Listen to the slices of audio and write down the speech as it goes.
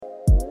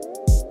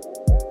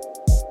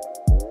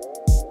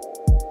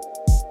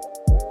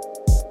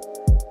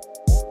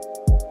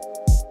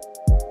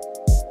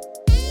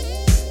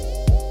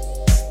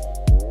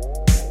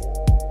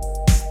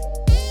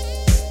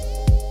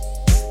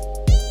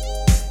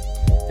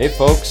Hey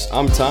folks,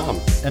 I'm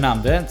Tom. And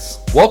I'm Vince.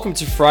 Welcome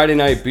to Friday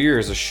Night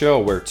Beers, a show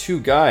where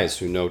two guys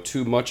who know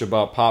too much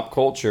about pop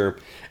culture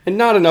and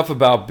not enough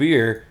about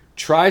beer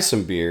try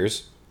some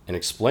beers and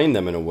explain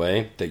them in a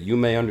way that you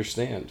may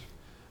understand.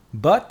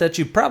 But that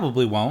you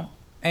probably won't,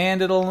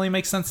 and it'll only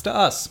make sense to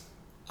us.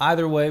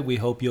 Either way, we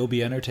hope you'll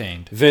be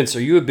entertained. Vince,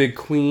 are you a big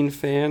Queen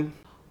fan?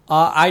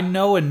 I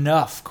know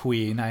enough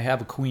Queen. I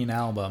have a Queen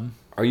album.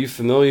 Are you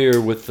familiar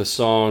with the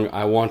song,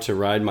 I Want to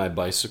Ride My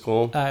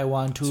Bicycle? I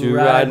want to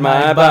ride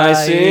my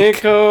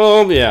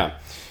bicycle. Yeah.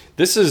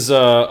 This is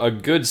a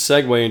good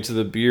segue into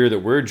the beer that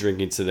we're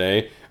drinking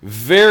today.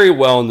 Very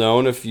well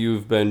known if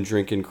you've been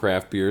drinking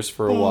craft beers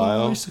for a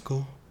while.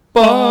 Bicycle.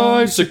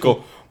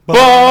 Bicycle.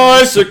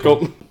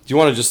 Bicycle. Do you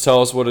want to just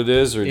tell us what it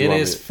is? Or do you It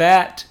want is me to...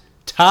 Fat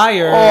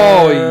Tire.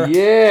 Oh,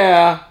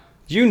 yeah.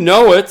 You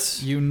know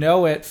it. You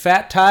know it.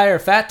 Fat Tire.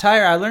 Fat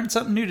Tire. I learned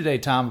something new today,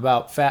 Tom,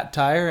 about Fat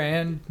Tire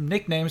and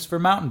nicknames for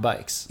mountain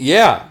bikes.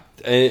 Yeah.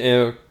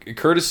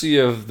 Courtesy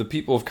of the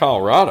people of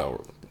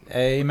Colorado.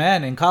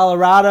 Amen. In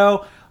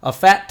Colorado, a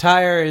fat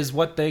tire is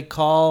what they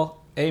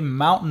call a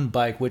mountain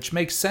bike, which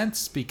makes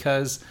sense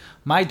because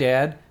my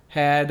dad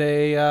had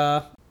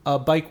a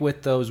bike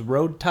with those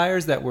road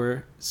tires that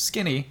were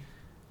skinny,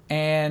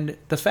 and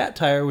the fat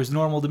tire was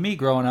normal to me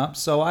growing up,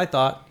 so I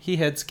thought he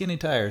had skinny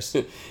tires.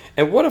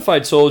 And what if I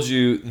told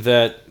you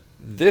that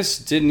this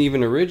didn't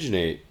even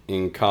originate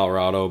in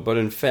Colorado, but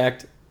in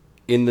fact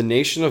in the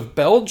nation of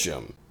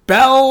Belgium?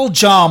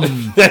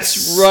 Belgium!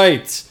 That's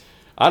right.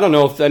 I don't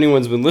know if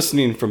anyone's been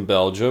listening from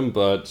Belgium,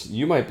 but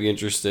you might be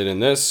interested in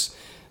this.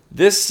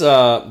 This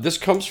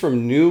comes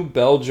from New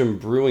Belgium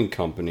Brewing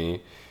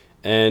Company,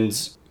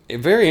 and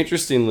very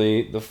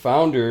interestingly, the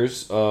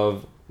founders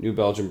of New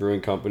Belgium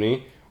Brewing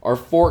Company are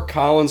Fort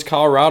Collins,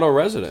 Colorado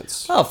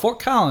residents. Oh,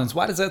 Fort Collins.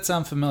 Why does that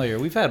sound familiar?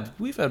 We've had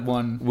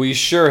one. We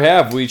sure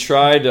have. We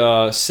tried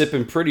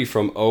Sippin' Pretty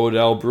from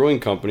Odell Brewing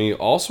Company,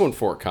 also in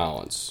Fort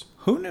Collins.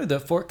 Who knew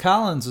that Fort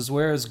Collins is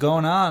where it's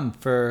going on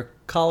for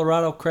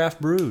Colorado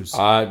craft brews?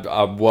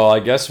 Well,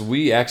 I guess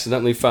we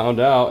accidentally found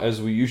out,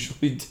 as we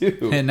usually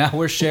do. And now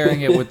we're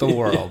sharing it with the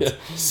world.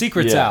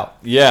 Secrets out.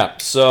 Yeah.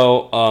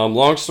 So,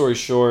 long story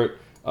short,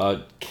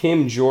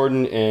 Kim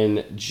Jordan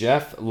and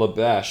Jeff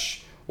Lebesh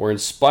were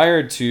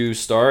inspired to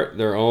start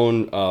their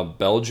own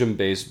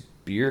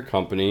Belgium-based beer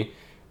company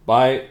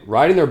by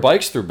riding their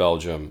bikes through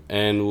Belgium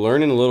and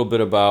learning a little bit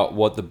about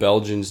what the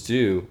Belgians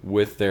do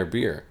with their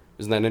beer.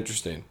 Isn't that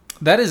interesting?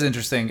 That is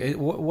interesting.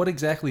 What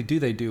exactly do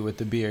they do with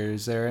the beer?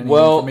 Is there any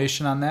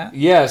information on that?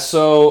 Yeah,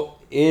 so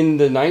in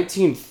the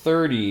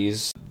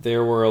 1930s,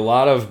 there were a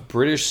lot of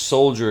British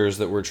soldiers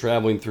that were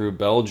traveling through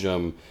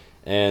Belgium,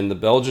 and the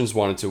Belgians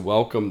wanted to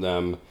welcome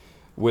them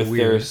with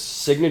their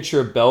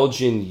signature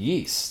Belgian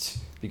yeast,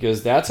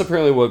 because that's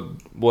apparently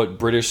what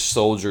British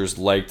soldiers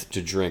liked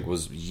to drink,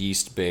 was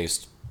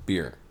yeast-based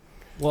beer.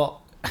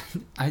 Well,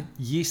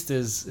 yeast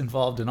is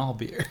involved in all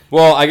beer.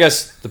 Well, I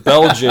guess the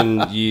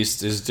Belgian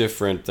yeast is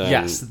different than...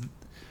 Yes.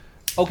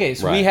 Okay,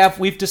 so Right.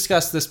 we've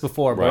discussed this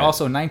before, but Right.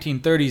 also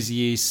 1930s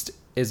yeast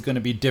is going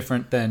to be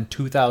different than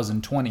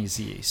 2020s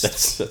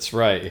yeast. That's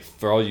right.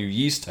 For all you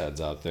yeast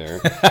heads out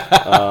there.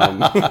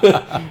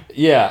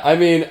 Yeah, I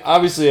mean,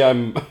 obviously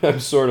I'm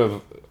sort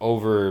of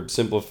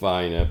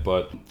oversimplifying it,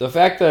 but the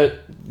fact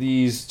that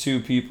these two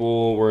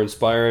people were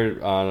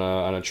inspired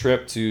on a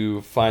trip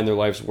to find their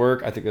life's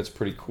work, I think that's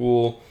pretty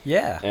cool.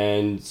 Yeah.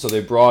 And so they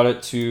brought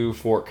it to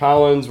Fort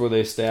Collins, where they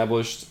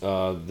established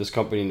this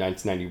company in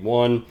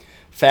 1991.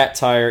 Fat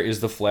Tire is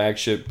the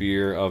flagship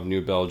beer of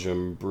New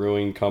Belgium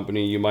Brewing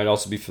Company. You might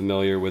also be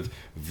familiar with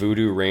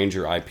Voodoo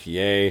Ranger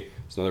IPA.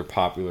 It's another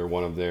popular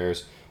one of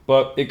theirs.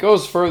 But it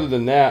goes further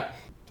than that.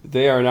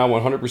 They are now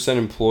 100%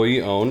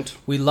 employee-owned.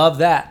 We love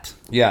that.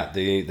 Yeah,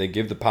 they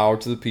give the power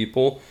to the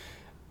people.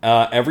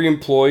 Every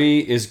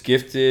employee is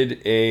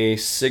gifted a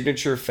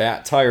signature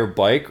Fat Tire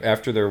bike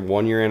after their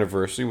 1-year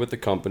anniversary with the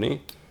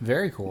company.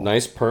 Very cool.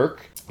 Nice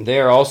perk.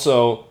 They are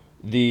also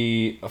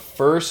the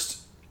first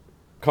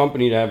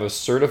company to have a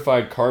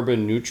certified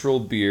carbon neutral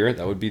beer.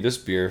 That would be this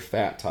beer,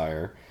 Fat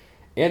Tire.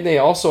 And they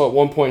also at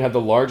one point had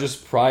the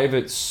largest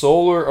private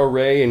solar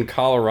array in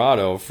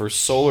Colorado for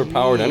solar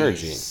powered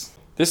energy.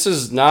 This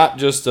is not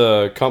just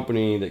a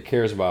company that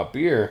cares about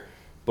beer,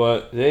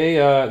 but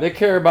they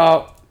care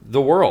about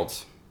the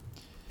world.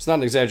 It's not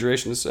an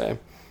exaggeration to say.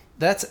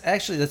 That's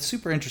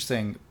super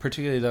interesting,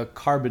 particularly the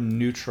carbon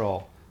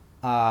neutral,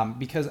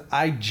 because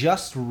I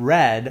just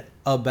read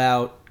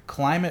about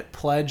Climate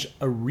Pledge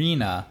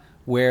Arena,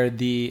 where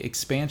the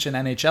expansion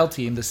NHL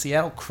team, the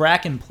Seattle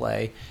Kraken,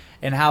 play,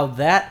 and how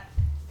that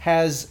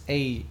has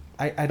I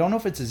don't know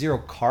if it's a zero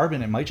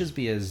carbon, it might just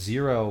be a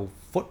zero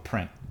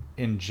footprint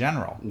in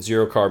general.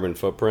 Zero carbon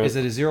footprint. Is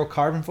it a zero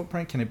carbon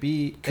footprint? Can it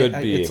be? Could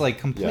be. It's like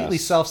completely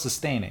Yes.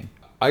 self-sustaining.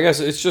 I guess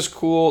it's just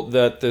cool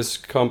that this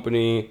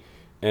company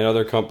and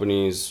other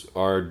companies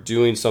are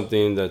doing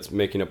something that's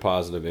making a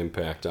positive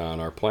impact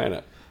on our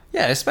planet.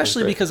 Yeah,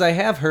 especially because I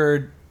have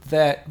heard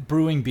that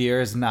brewing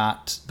beer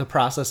the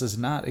process is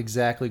not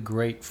exactly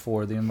great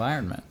for the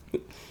environment.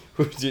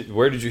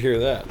 Where did you hear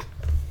that?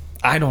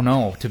 I don't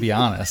know, to be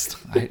honest.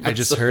 I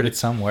just heard it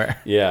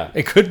somewhere. Yeah.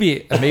 It could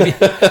be.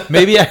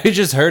 Maybe I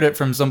just heard it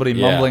from somebody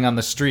mumbling on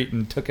the street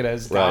and took it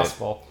as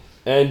gospel.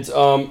 And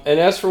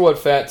as for what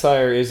Fat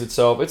Tire is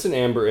itself, it's an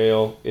amber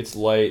ale. It's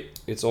light.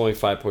 It's only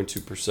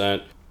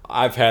 5.2%.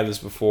 I've had this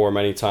before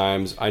many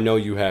times. I know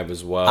you have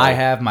as well. I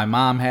have. My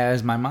mom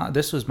has.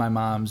 This was my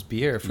mom's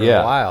beer for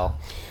a while.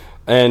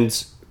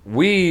 And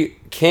we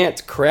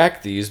can't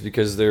crack these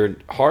because they're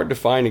hard to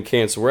find in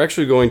cans. So we're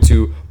actually going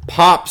to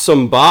pop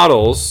some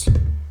bottles.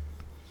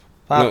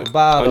 Pop a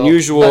bottle.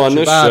 Unusual on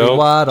this show.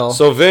 Waddle.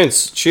 So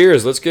Vince,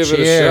 cheers. Let's give it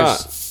a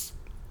shot.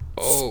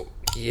 Oh,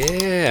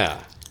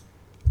 yeah.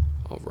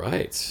 All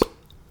right.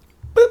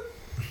 Boop.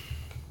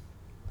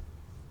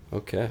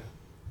 Okay.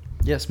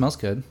 Yeah, it smells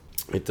good.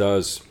 It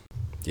does.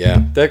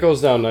 Yeah, that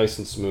goes down nice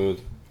and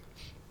smooth.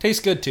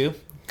 Tastes good too.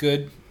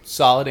 Good,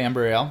 solid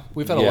amber ale.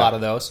 We've had a lot of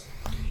those.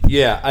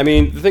 Yeah, I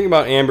mean, the thing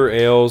about amber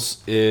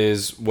ales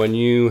is when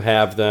you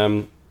have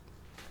them,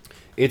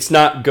 it's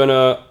not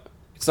gonna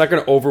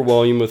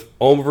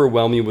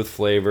overwhelm you with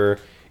flavor.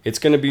 It's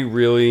gonna be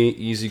really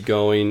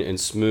easygoing and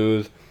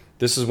smooth.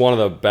 This is one of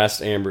the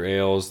best amber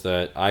ales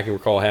that I can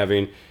recall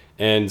having,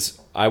 and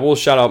I will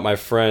shout out my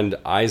friend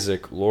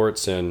Isaac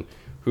Lauritsen,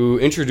 who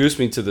introduced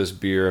me to this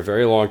beer a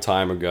very long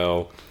time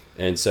ago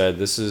and said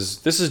this is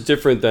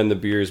different than the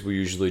beers we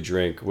usually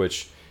drink,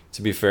 which,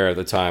 to be fair, at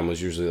the time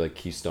was usually like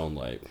Keystone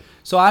Light.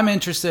 So I'm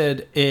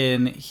interested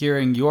in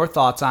hearing your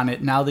thoughts on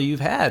it now that you've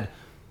had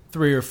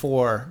 3 or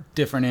 4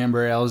 different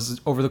amber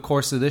ales over the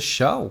course of this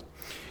show.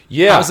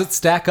 Yeah. How does it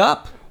stack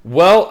up?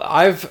 Well,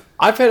 I've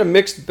had a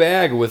mixed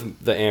bag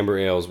with the amber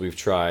ales we've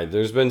tried.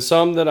 There's been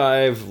some that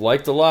I've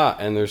liked a lot,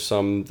 and there's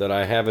some that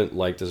I haven't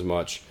liked as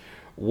much.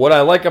 What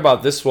I like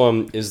about this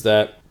one is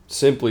that,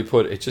 simply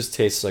put, it just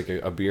tastes like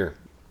a beer.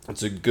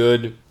 It's a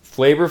good,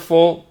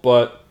 flavorful,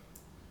 but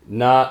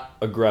not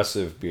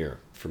aggressive beer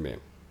for me.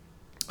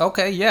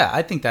 Okay, yeah,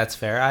 I think that's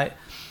fair.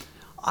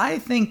 I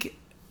think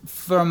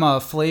from a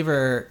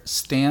flavor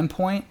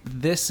standpoint,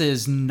 this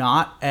is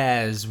not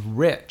as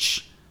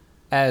rich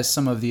as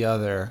some of the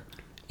other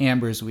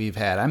ambers we've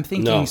had. I'm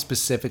thinking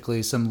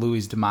specifically some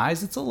Louis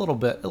Demise. It's a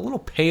little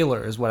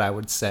paler is what I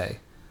would say.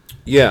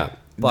 Yeah,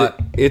 but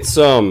it's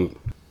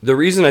the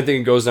reason I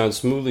think it goes down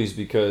smoothly is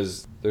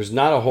because there's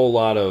not a whole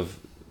lot of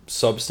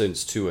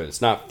substance to it.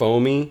 It's not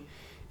foamy.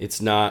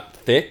 It's not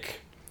thick.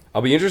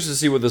 I'll be interested to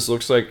see what this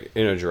looks like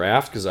in a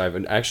draft because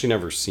I've actually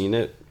never seen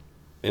it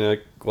in a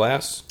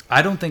glass.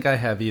 I don't think I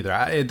have either.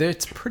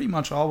 It's pretty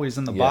much always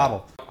in the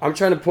bottle. I'm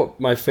trying to put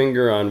my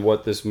finger on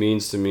what this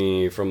means to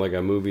me from like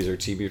a movies or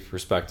TV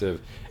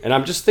perspective. And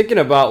I'm just thinking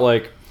about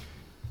like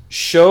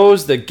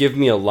shows that give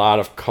me a lot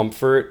of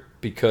comfort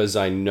because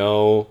I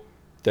know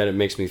that it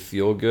makes me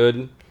feel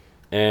good.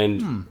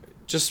 And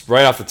just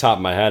right off the top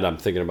of my head, I'm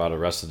thinking about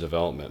Arrested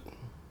Development.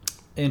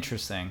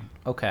 Interesting.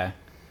 Okay.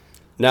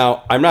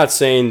 Now, I'm not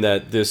saying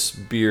that this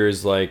beer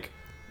is like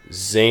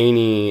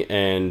zany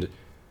and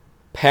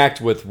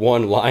packed with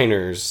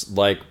one-liners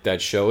like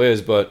that show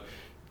is, but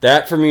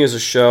that for me is a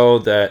show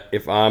that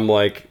if I'm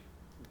like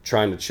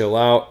trying to chill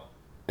out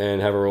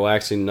and have a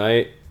relaxing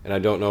night and I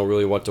don't know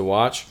really what to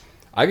watch,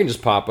 I can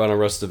just pop on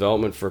Arrested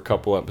Development for a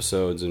couple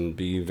episodes and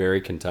be very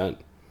content.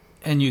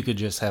 And you could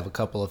just have a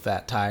couple of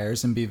fat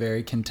tires and be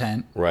very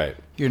content. Right.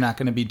 You're not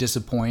going to be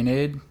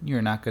disappointed.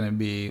 You're not going to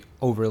be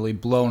overly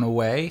blown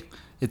away.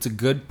 It's a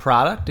good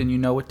product, and you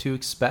know what to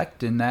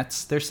expect, and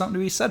there's something to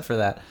be said for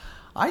that.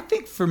 I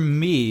think for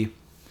me,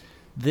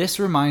 this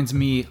reminds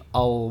me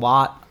a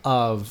lot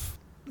of,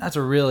 not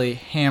to really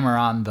hammer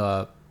on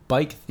the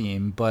bike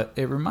theme, but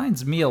it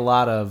reminds me a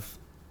lot of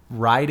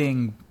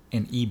riding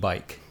an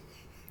e-bike.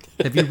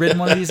 Have you ridden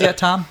one of these yet,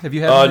 Tom? Have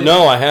you had?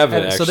 No, I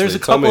haven't. Actually, so there's a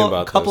Tell me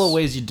about couple this. of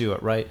ways you do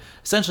it, right?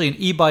 Essentially, an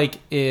e-bike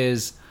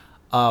is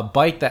a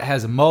bike that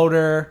has a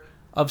motor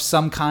of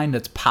some kind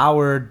that's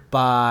powered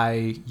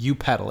by you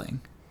pedaling,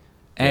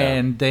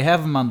 and they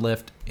have them on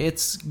Lyft.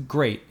 It's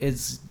great.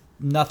 It's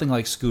nothing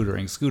like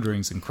scootering.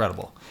 Scootering's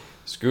incredible.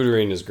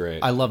 Scootering is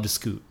great. I love to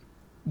scoot.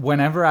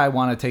 Whenever I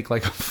want to take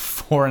like a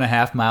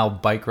 4.5 mile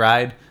bike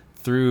ride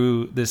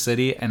through the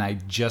city, and I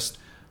just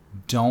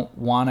don't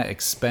want to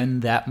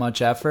expend that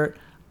much effort,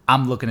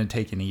 I'm looking to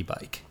take an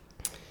e-bike.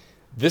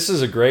 This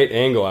is a great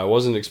angle. I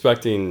wasn't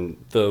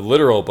expecting the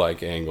literal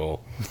bike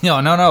angle. No,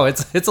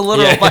 it's a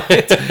literal bike.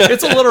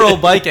 It's a literal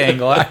bike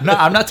angle.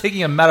 I'm not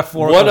taking a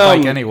metaphorical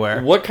bike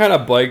anywhere. What kind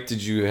of bike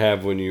did you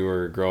have when you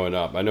were growing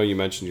up? I know you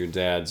mentioned your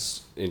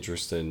dad's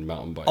interest in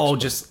mountain bikes. Oh,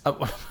 just a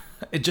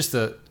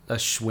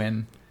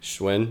Schwinn.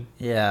 Schwinn?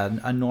 Yeah,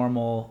 a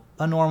normal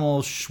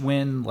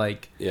Schwinn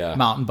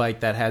mountain bike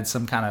that had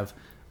some kind of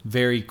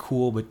very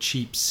cool but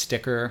cheap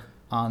sticker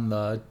on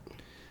the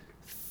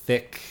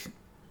thick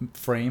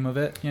frame of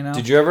it, you know.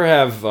 Did you ever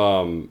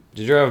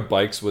have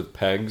bikes with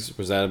pegs?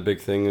 Was that a big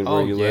thing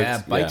where you lived?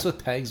 Yeah, bikes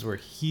with pegs were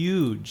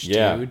huge,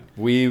 dude.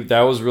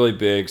 That was really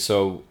big.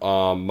 So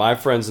my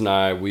friends and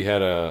I, we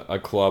had a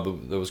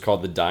club that was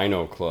called the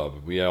Dyno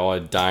Club. We all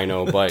had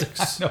dyno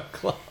bikes. Dyno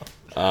Club.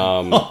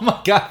 Oh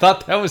my god, I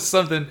thought that was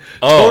something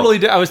totally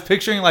different. I was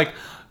picturing like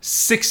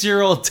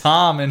 6-year-old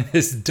Tom and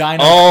his Dino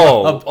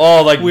Club.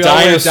 Like We all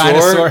wear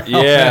dinosaur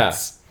Yeah.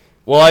 helmets.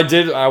 Well, I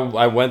did.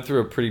 I went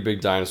through a pretty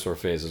big dinosaur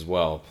phase as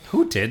well.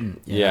 Who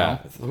didn't? you Yeah.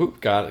 know? Who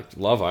got it?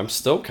 Love. I'm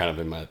still kind of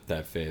in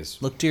that phase.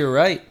 Look to your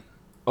right.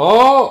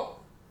 Oh,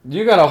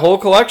 you got a whole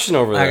collection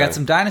over there. I got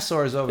some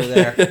dinosaurs over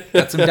there.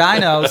 Got some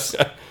dinos.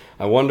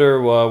 I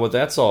wonder what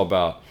that's all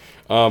about.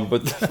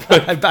 But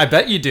I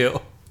bet you do.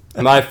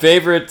 my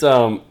favorite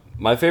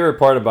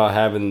part about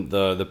having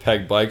the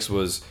peg bikes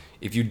was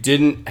if you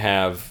didn't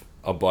have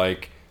a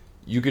bike,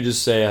 you could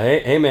just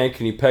say, hey man,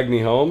 can you peg me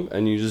home?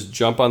 And you just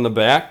jump on the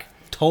back.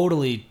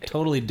 Totally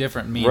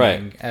different meaning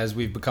Right. as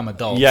we've become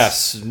adults.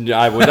 Yes,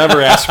 I would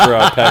never ask for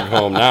a peg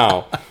home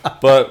now.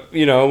 But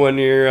you know, when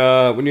you're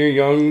a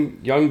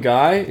young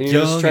guy and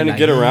you're just trying to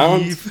get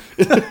around,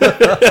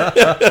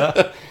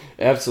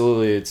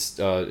 absolutely,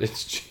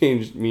 it's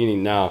changed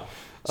meaning now.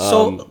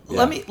 So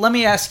Yeah. let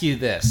me ask you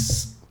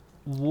this: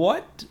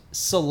 what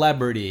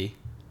celebrity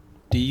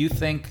do you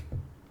think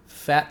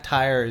Fat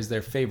Tire is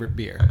their favorite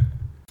beer?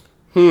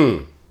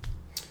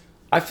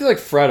 I feel like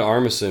Fred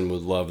Armisen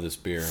would love this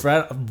beer.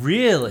 Fred,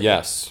 really?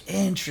 Yes.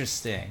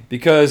 Interesting.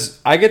 Because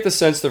I get the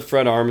sense that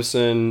Fred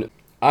Armisen,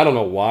 I don't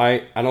know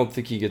why, I don't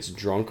think he gets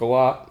drunk a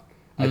lot.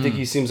 I think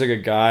he seems like a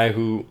guy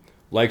who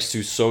likes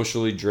to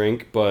socially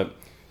drink, but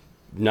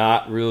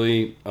not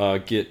really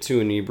get too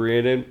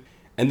inebriated.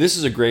 And this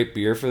is a great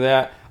beer for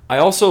that. I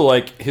also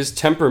like his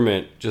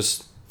temperament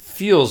just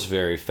feels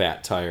very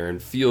Fat Tire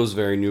and feels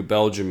very New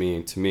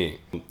Belgium-y to me.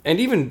 And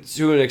even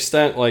to an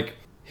extent, like,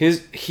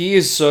 he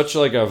is such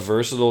like a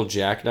versatile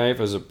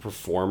jackknife as a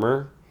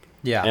performer.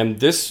 Yeah.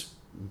 And this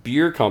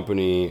beer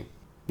company,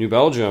 New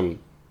Belgium,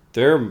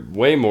 they're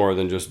way more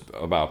than just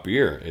about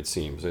beer, it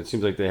seems. It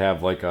seems like they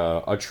have like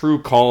a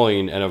true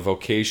calling and a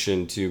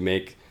vocation to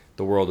make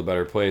the world a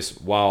better place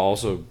while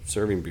also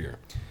serving beer.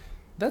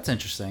 That's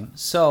interesting.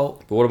 So,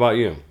 But what about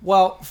you?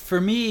 well,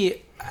 for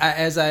me,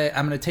 I'm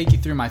going to take you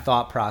through my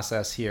thought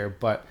process here,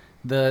 but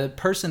the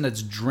person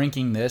that's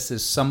drinking this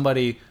is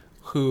somebody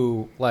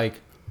who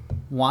like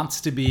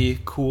wants to be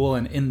cool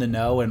and in the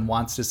know and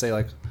wants to say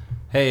like,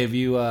 hey, have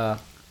you I'm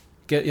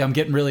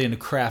getting really into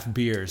craft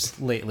beers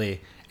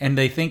lately, and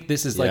they think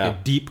this is like Yeah.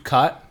 a deep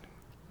cut,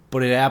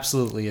 but it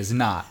absolutely is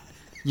not,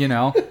 you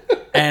know.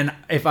 And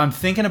if I'm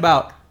thinking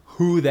about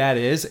who that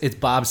is, it's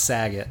Bob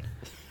Saget.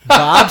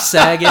 Bob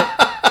Saget,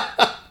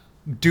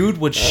 dude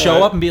would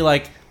show up and be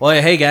like,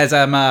 well, hey guys,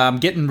 I'm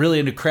getting really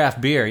into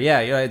craft beer. Yeah,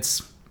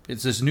 it's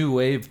this new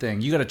wave thing.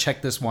 You got to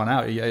check this one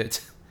out.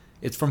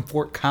 It's from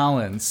Fort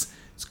Collins.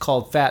 It's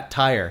called Fat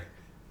Tire.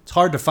 It's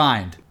hard to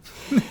find.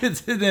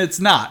 It's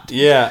not.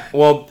 Yeah,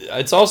 well,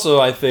 it's also,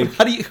 I think...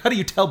 How do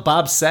you tell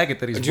Bob Saget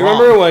that he's Do you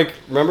wrong?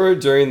 remember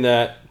during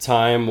that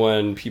time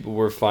when people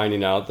were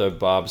finding out that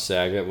Bob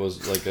Saget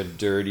was like a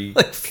dirty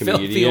like comedian?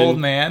 filthy old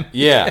man?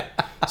 Yeah.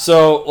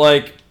 So,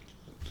 like,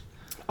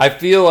 I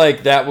feel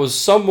like that was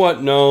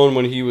somewhat known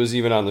when he was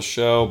even on the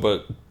show,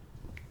 but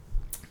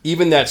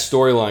even that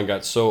storyline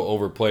got so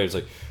overplayed. It's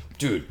like,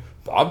 dude,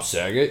 Bob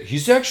Saget,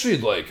 he's actually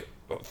like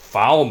a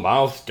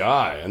foul-mouthed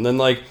guy. And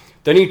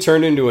then he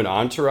turned into an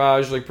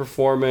Entourage like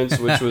performance,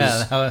 which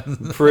was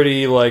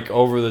pretty like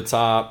over the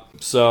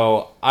top.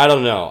 So I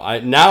don't know.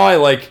 I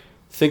like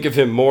think of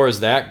him more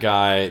as that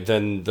guy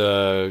than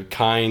the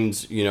kind,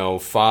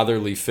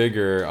 fatherly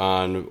figure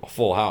on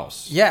Full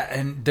House. Yeah,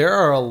 and there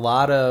are a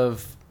lot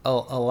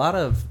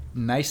of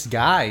nice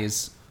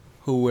guys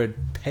who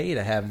would pay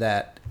to have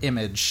that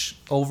image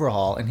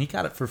overhaul, and he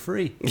got it for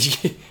free.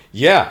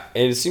 Yeah,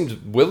 and it seems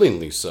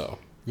willingly so.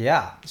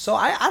 Yeah. So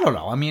I don't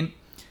know. I mean,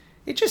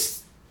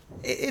 it's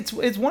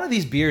one of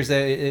these beers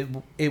that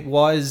it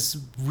was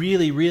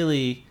really,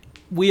 really,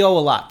 we owe a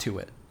lot to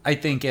it. I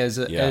think as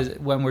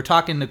when we're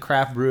talking the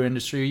craft brew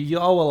industry, you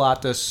owe a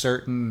lot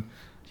to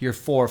your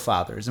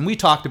forefathers. And we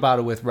talked about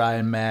it with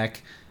Ryan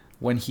Mack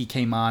when he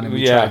came on and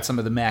we tried some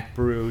of the Mack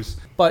brews.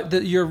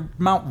 But your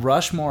Mount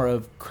Rushmore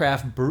of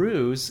craft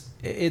brews,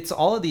 it's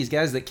all of these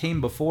guys that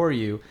came before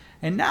you.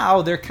 And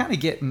now they're kind of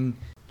getting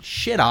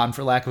shit on,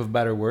 for lack of a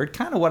better word,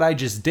 kind of what I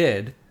just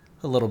did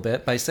a little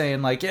bit by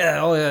saying like,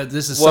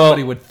 this is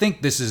somebody would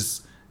think this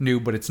is new,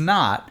 but it's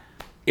not.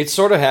 It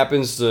sort of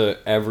happens to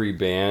every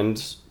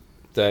band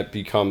that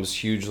becomes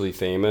hugely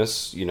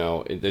famous.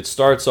 It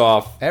starts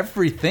off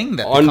everything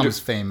that becomes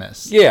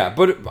famous. Yeah,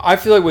 but I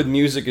feel like with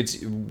music,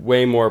 it's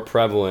way more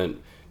prevalent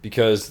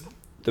because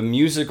the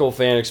musical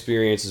fan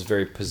experience is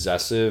very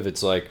possessive.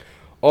 It's like,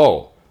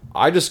 oh,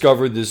 I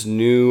discovered this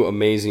new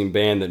amazing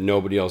band that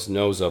nobody else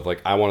knows of.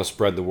 Like, I want to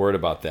spread the word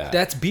about that.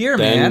 That's beer,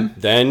 man.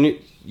 Then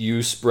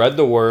you spread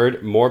the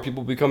word. More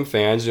people become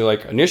fans. You're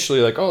like, initially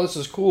like, oh, this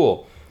is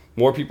cool.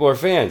 More people are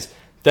fans.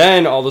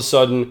 Then all of a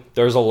sudden,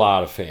 there's a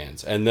lot of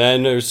fans. And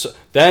then there's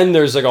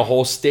like a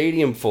whole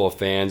stadium full of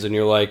fans. And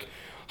you're like,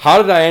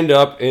 how did I end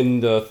up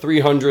in the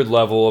 300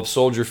 level of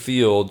Soldier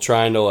Field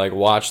trying to like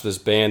watch this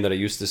band that I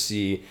used to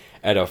see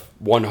at a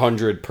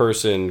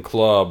 100-person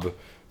club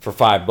for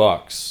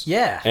 $5?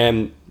 Yeah.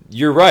 And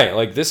you're right.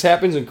 Like, this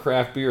happens in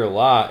craft beer a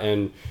lot.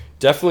 And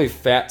definitely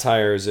Fat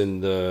Tire's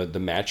in the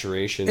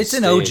maturation. It's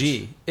stage. an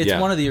OG. It's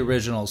Yeah. one of the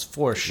originals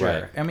for sure.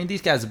 Right. I mean,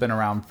 these guys have been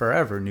around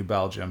forever, New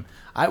Belgium.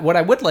 What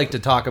I would like to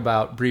talk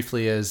about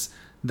briefly is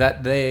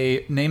that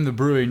they named the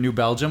brewery New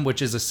Belgium,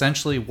 which is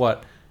essentially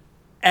what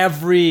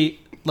every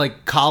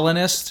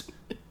colonist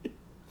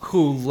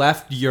who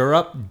left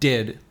Europe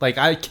did. Like,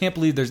 I can't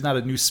believe there's not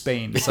a New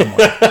Spain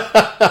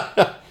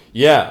somewhere.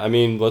 Yeah, I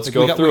mean, let's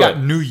go through we got it.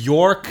 New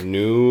York.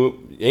 New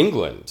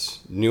England,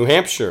 New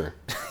Hampshire,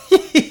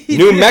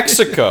 New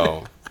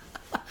Mexico.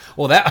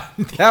 Well, that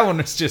one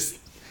was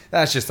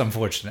that's just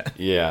unfortunate.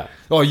 Yeah.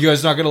 Oh, you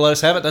guys not going to let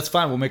us have it? That's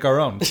fine. We'll make our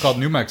own. It's called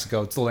New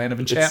Mexico. It's the land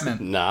of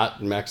enchantment. It's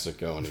not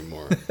Mexico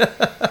anymore.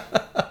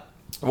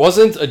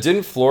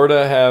 Didn't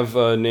Florida have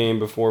a name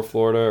before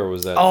Florida, or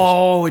was that?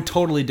 Oh, it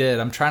totally did.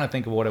 I'm trying to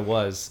think of what it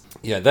was.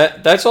 Yeah,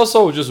 that's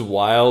also just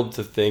wild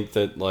to think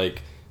that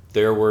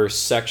there were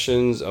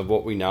sections of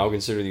what we now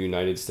consider the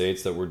United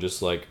States that were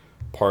just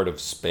part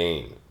of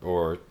Spain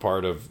or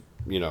part of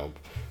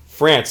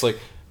France. Like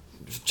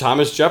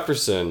Thomas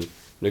Jefferson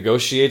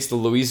negotiates the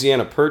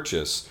Louisiana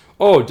Purchase.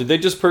 Oh, did they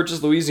just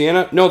purchase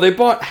Louisiana? No, they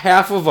bought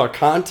half of a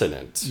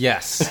continent.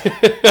 Yes.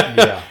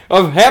 Yeah.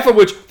 Of half of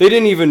which they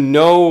didn't even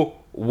know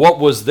what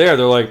was there.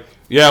 They're like,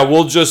 yeah,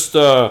 we'll just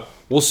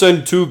we'll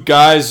send 2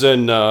 guys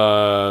and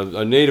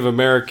a Native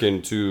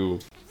American to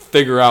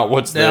figure out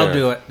what's there. They'll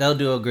do it. They'll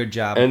do a good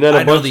job. And then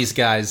I know these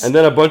guys. And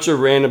then a bunch of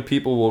random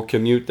people will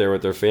commute there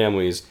with their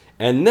families.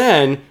 And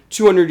then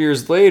 200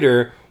 years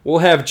later, we'll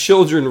have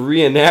children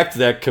reenact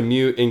that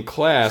commute in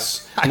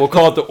class, and we'll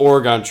call it the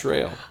Oregon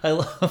Trail. I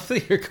love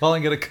that you're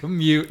calling it a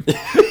commute.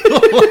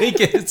 Like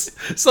it's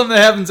something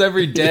that happens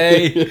every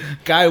day.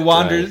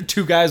 Right.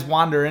 2 guys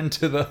wander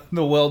into the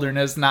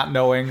wilderness not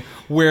knowing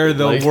where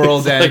the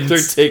world ends.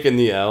 They're taking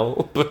the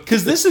L.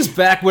 Because this is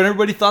back when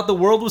everybody thought the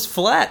world was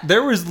flat.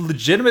 There was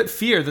legitimate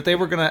fear that they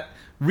were going to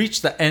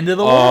reach the end of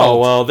the world. Oh,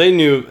 well,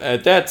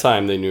 at that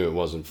time, they knew it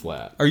wasn't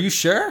flat. Are you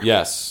sure?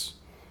 Yes.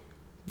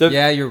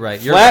 Yeah, you're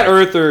right. Flat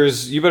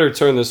earthers, you better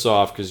turn this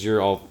off because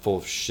you're all full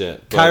of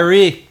shit. But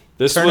Kyrie,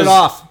 turn it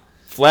off.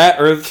 Flat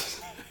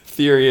Earth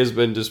theory has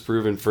been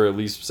disproven for at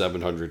least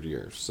 700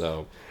 years.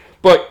 So,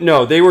 but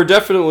no, they were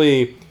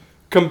definitely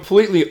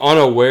completely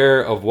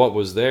unaware of what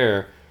was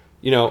there.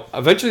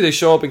 Eventually they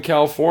show up in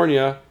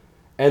California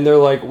and they're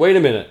like, wait a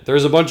minute,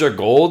 there's a bunch of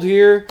gold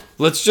here?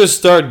 Let's just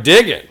start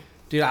digging.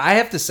 Dude, I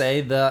have to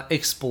say, the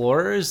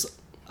explorers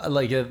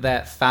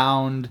that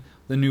found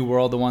the New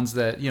World, the ones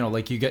that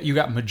you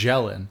got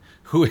Magellan,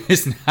 who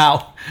is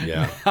now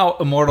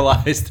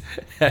immortalized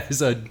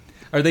as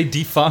are they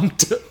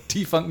defunct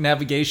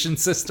navigation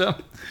system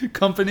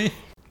company?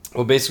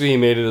 Well, basically he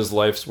made it his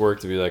life's work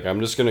to be like,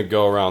 I'm just gonna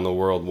go around the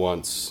world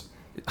once,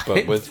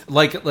 but with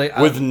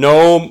with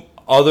no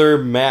other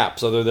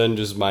maps other than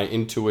just my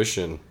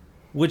intuition.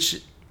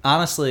 Which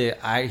honestly,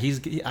 I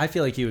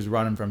feel like he was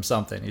running from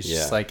something. He's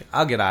just like,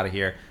 I'll get out of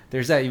here.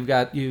 There's that. You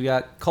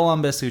got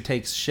Columbus, who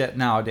takes shit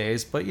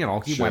nowadays, but he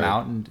went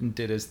out and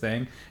did his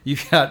thing. You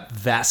got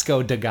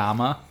Vasco da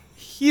Gama,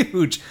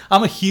 huge.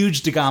 I'm a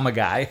huge da Gama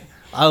guy.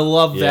 I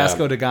love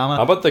Vasco da Gama.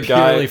 How about the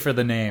guy purely for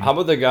the name? How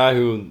about the guy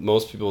who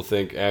most people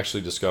think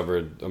actually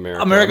discovered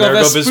America? Amerigo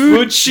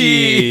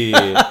Vespucci.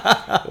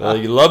 Well,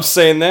 you love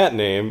saying that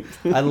name.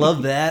 I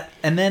love that.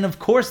 And then, of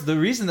course, the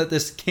reason that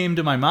this came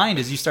to my mind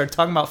is you started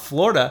talking about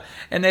Florida,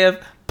 and they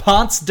have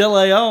Ponce de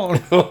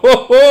Leon.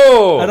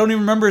 I don't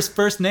even remember his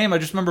first name. I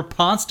just remember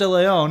Ponce de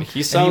Leon.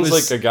 He sounds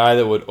like a guy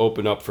that would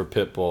open up for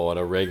Pitbull at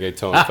a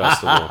reggaeton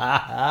festival.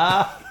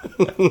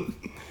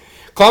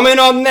 Coming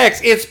up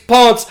next, it's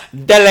Ponce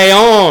de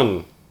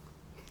Leon.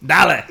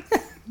 Dale.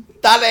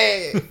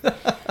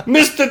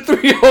 Mr.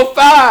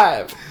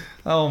 305.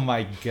 Oh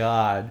my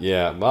God.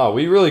 Yeah, wow,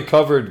 we literally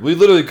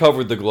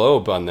covered the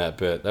globe on that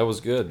bit. That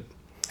was good.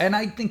 And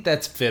I think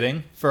that's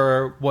fitting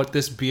for what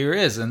this beer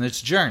is and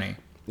its journey.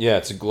 Yeah,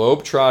 it's a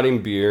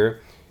globe-trotting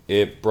beer.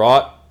 It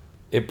brought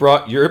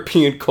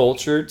European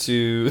culture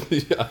to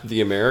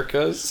the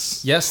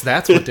Americas. Yes,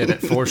 that's what did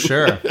it for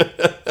sure.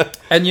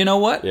 And you know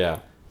what? Yeah.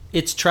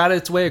 It's trotted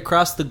its way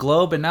across the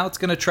globe, and now it's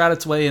going to trot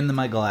its way into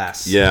my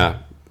glass. Yeah.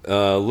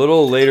 A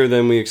little later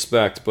than we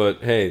expect,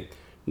 but hey,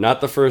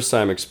 not the first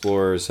time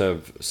explorers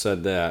have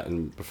said that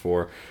and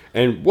before.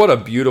 And what a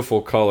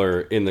beautiful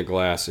color in the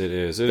glass it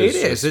is. It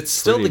is. It's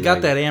still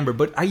got that amber,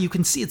 but you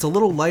can see it's a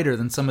little lighter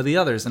than some of the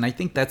others, and I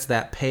think that's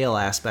that pale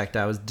aspect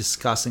I was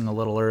discussing a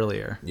little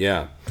earlier.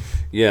 Yeah.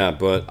 Yeah,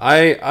 but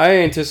I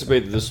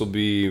anticipate that this will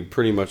be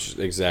pretty much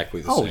exactly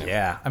the same. Oh,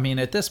 yeah. I mean,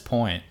 at this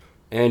point.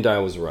 And I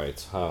was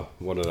right. Huh.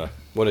 What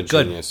a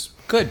genius.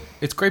 Good.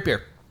 It's great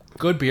beer.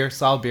 Good beer.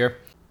 Solid beer.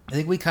 I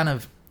think we kind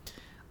of...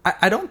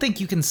 I don't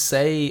think you can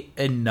say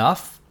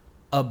enough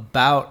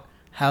about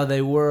how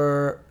they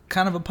were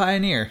kind of a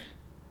pioneer.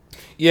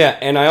 Yeah,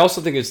 and I also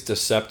think it's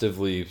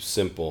deceptively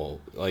simple.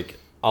 Like,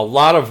 a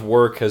lot of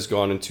work has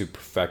gone into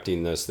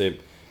perfecting this.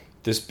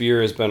 This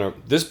beer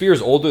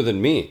is older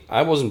than me.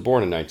 I wasn't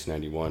born in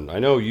 1991. I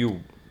know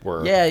you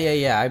were.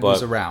 Yeah. I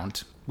was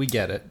around. We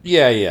get it.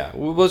 Yeah.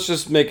 Well, let's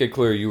just make it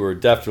clear you were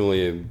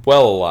definitely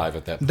well alive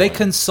at that point. They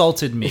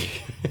consulted me.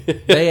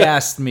 They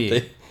asked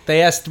me.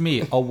 They asked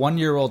me, a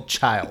 1-year-old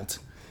child,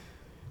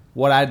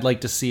 what I'd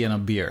like to see in a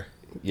beer.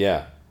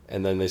 Yeah.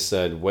 And then they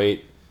said,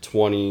 wait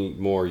 20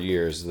 more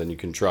years, and then you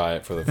can try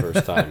it for the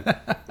first time.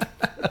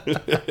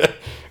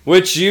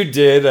 Which you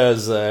did,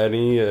 as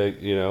any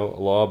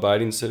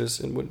law-abiding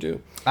citizen would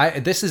do.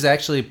 This is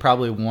actually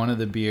probably one of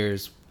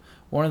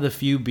the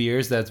few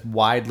beers that's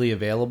widely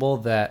available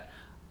that,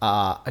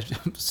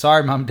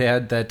 sorry, Mom,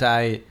 Dad, that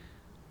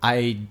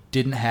I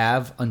didn't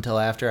have until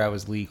after I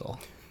was legal.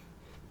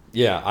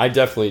 Yeah, I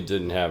definitely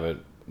didn't have it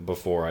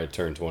before I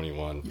turned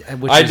 21. Yeah,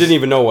 I didn't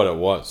even know what it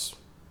was.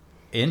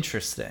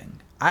 Interesting.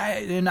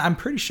 I'm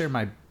pretty sure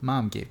my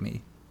mom gave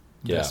me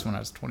this when I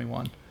was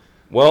 21.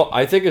 Well,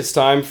 I think it's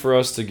time for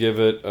us to give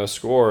it a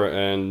score,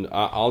 and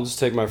I'll just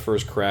take my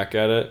first crack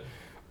at it.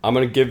 I'm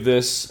gonna give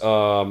this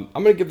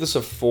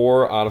a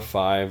 4 out of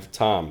 5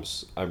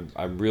 Toms.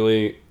 I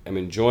really am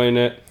enjoying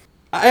it.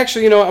 I'm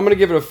gonna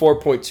give it a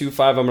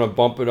 4.25. I'm gonna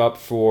bump it up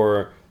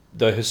for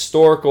the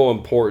historical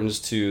importance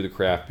to the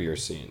craft beer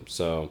scene.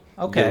 So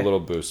get a little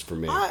boost for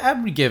me. I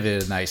would give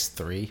it a nice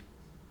 3.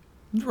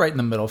 Right in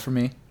the middle for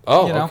me.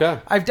 Oh, okay.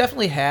 I've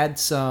definitely had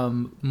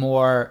some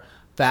more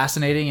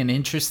fascinating and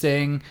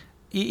interesting,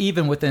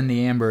 even within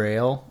the amber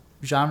ale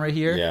genre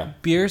here,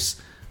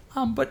 beers.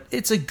 But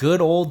it's a good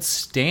old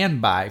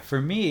standby.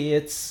 For me,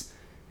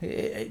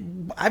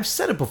 I've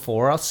said it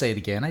before, I'll say it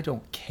again, I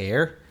don't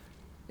care.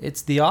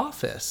 It's The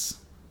Office.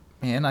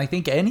 And I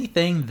think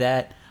anything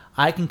that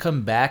I can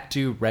come back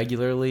to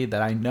regularly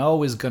that I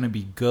know is going to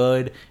be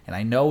good and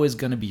I know is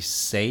going to be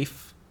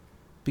safe,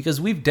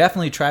 because we've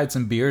definitely tried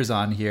some beers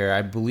on here.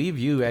 I believe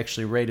you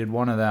actually rated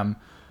one of them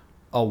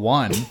a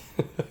 1.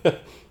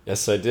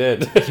 Yes, I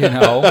did.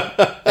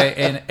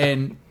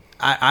 And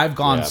I've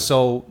gone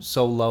so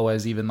low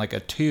as even like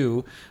a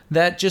 2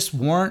 that just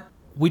weren't.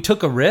 We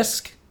took a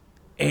risk,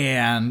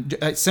 and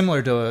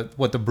similar to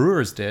what the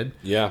Brewers did.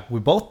 Yeah, we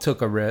both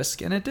took a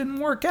risk, and it didn't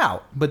work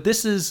out. But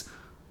this is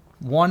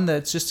one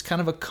that's just kind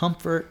of a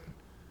comfort.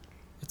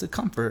 It's a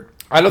comfort.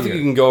 I don't think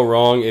you can go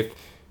wrong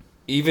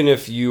even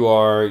if you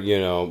are,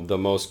 the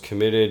most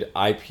committed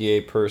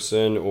IPA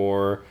person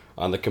or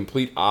on the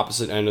complete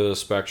opposite end of the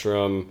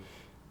spectrum.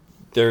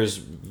 There's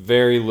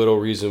very little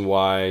reason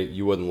why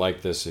you wouldn't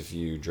like this if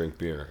you drink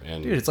beer.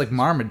 And dude, it's like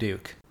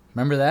Marmaduke.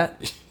 Remember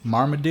that?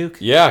 Marmaduke?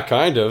 Yeah,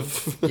 kind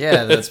of.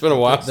 Yeah. It's been a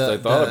while since I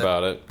thought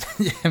about it.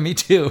 Yeah, me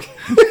too.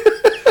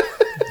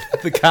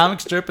 The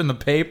comic strip and the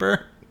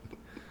paper.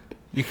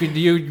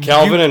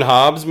 Calvin and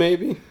Hobbes,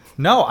 maybe?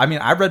 No, I mean,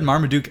 I read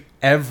Marmaduke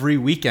every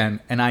weekend,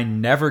 and I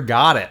never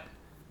got it.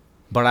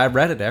 But I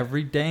read it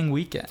every dang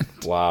weekend.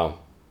 Wow.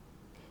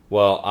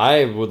 Well,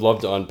 I would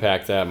love to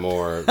unpack that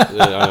more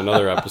on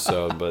another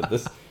episode, but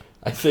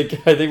I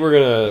think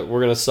we're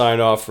gonna sign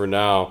off for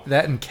now.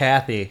 That and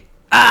Kathy.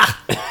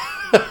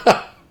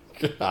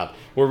 God,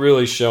 we're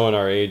really showing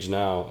our age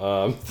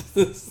now.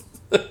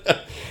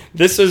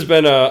 This has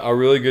been a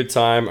really good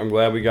time. I'm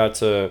glad we got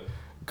to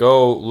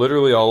go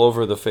literally all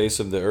over the face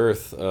of the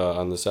earth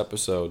on this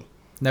episode.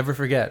 Never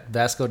forget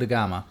Vasco da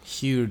Gama,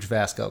 huge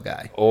Vasco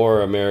guy.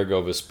 Or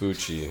Amerigo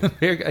Vespucci.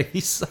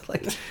 He's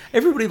like,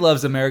 everybody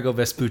loves Amerigo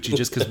Vespucci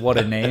just because what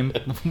a name.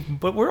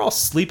 But we're all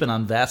sleeping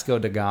on Vasco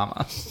da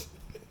Gama.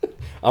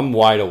 I'm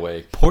wide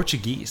awake.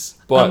 Portuguese.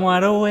 But, I'm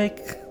wide awake.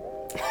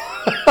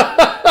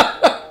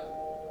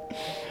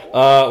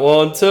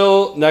 Well,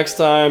 until next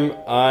time,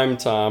 I'm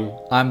Tom.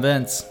 I'm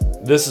Vince.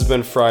 This has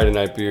been Friday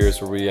Night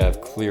Beers, where we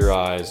have clear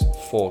eyes,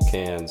 full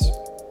cans.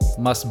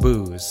 Must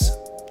booze.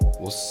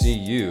 We'll see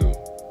you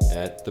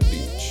at the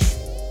beach.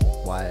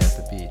 Why at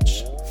the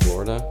beach?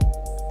 Florida?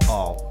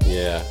 Oh.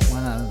 Yeah.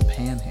 Why not in the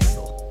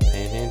Panhandle?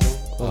 Panhandle?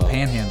 Well,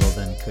 Panhandle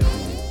then could be,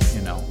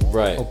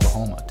 right.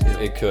 Oklahoma, too.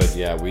 It could,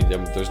 yeah.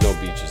 There's no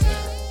beaches there.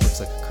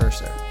 Looks like a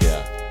cursor.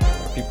 Yeah.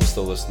 Are people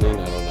still listening?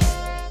 I don't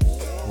know.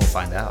 We'll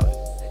find out.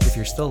 If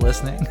you're still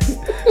listening,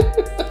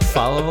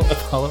 follow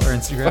our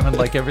Instagram and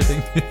like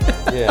everything.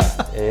 Yeah,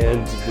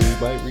 and we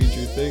might read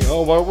your thing.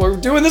 Oh, we're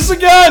doing this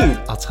again!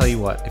 I'll tell you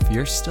what, if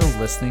you're still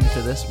listening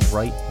to this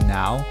right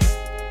now,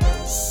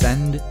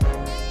 send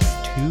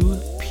 2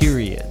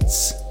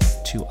 periods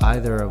to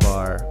either of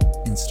our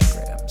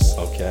Instagrams.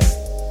 Okay.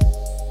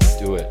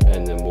 Do it,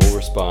 and then we'll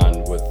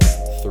respond with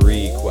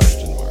 3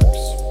 question marks.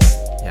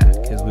 Yeah,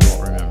 because we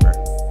won't remember.